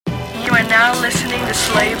now listening to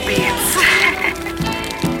Slave Beats.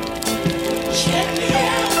 Check me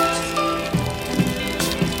out.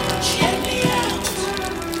 Check me out.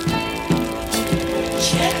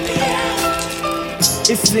 Check me out.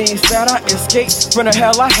 It seems that I escaped from the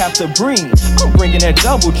hell I have to bring. I'm bringing that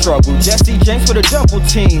double trouble. Jesse James for the double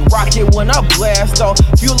team. Rock it when I blast off.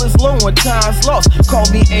 Fuel is low and time's lost. Call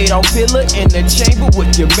me Adolf Hitler in the chamber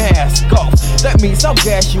with your mask off. That means I'll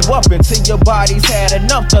gas you up until your body's had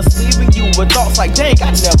enough. Thus leaving you with thoughts like, dang,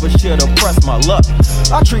 I never should've pressed my luck.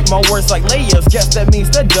 I treat my words like layers. Guess that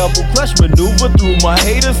means that double clutch maneuver through my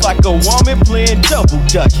haters like a woman playing double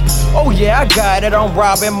dutch. Oh yeah, I got it. I'm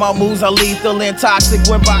robbing. My moves are lethal and toxic.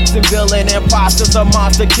 When boxing villain imposters, a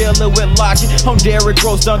monster killer with logic. I'm Derrick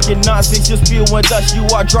Rose dunking nonsense, just spewing dust. You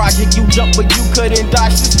are drogic, you jump but you couldn't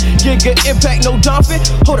dodge this. Giga impact, no dumping.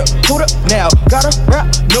 Hold up now. Gotta rap,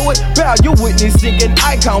 know it, bow. You're witnessing an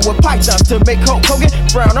icon with pythons to make Hulk Hogan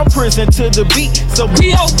frown. I'm prison to the beat, so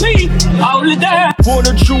P.O.P. hold it down. For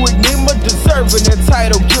the true enigma, deserving the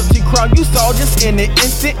title, guilty crown. You saw just in an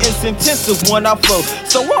instant, it's intensive when I flow.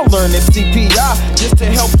 So I'm learning CPR just to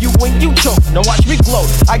help you when you choke. Now watch me glow.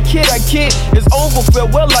 I kid, it's over,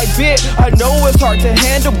 farewell like bid. I know it's hard to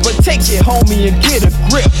handle, but take it, homie, and get a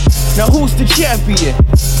grip. Now who's the champion?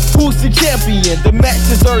 Who's the champion? The match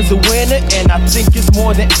deserves a winner, and I think it's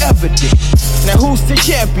more than evident. Now who's the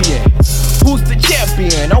champion? Who's the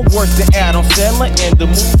champion? I'm worse than Adam Sandler in the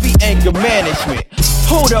movie Anger Management.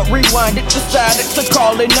 Hold up, rewind it, decided to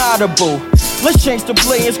call it audible. Let's change the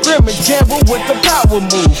play and scrimmage, gamble with the power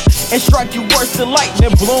move, and strike you worse than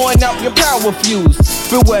lightning, blowing out your power fuse.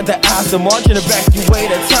 Beware the eyes of march and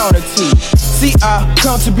evacuate a town or two. See, I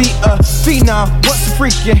come to be a phenom, what's a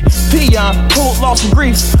freaking peon? Cold loss and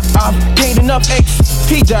grief, I've gained enough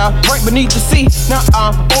XP down right beneath the sea. Now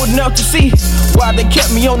I'm old enough to see why they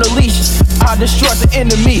kept me on the leash. I destroyed the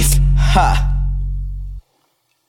enemies. Ha.